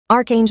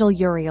Archangel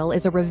Uriel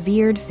is a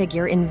revered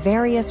figure in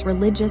various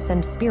religious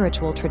and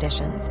spiritual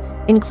traditions,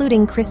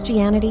 including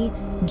Christianity,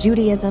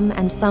 Judaism,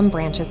 and some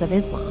branches of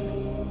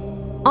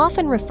Islam.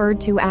 Often referred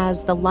to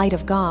as the Light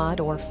of God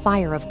or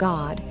Fire of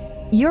God,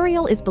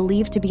 Uriel is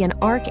believed to be an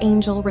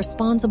archangel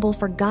responsible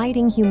for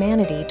guiding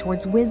humanity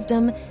towards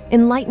wisdom,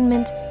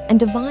 enlightenment, and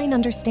divine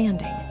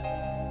understanding.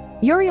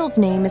 Uriel's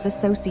name is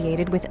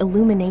associated with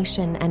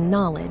illumination and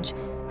knowledge,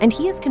 and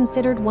he is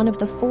considered one of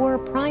the 4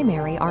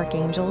 primary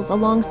archangels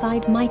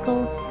alongside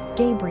Michael,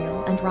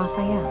 Gabriel, and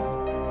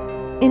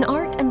Raphael. In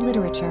art and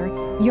literature,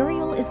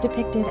 Uriel is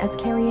depicted as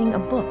carrying a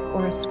book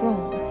or a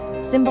scroll,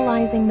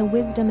 symbolizing the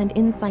wisdom and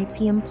insights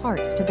he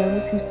imparts to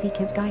those who seek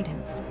his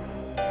guidance.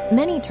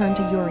 Many turn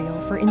to Uriel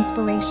for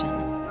inspiration,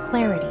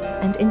 clarity,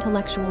 and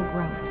intellectual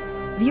growth,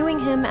 viewing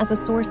him as a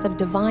source of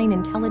divine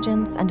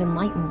intelligence and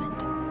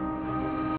enlightenment.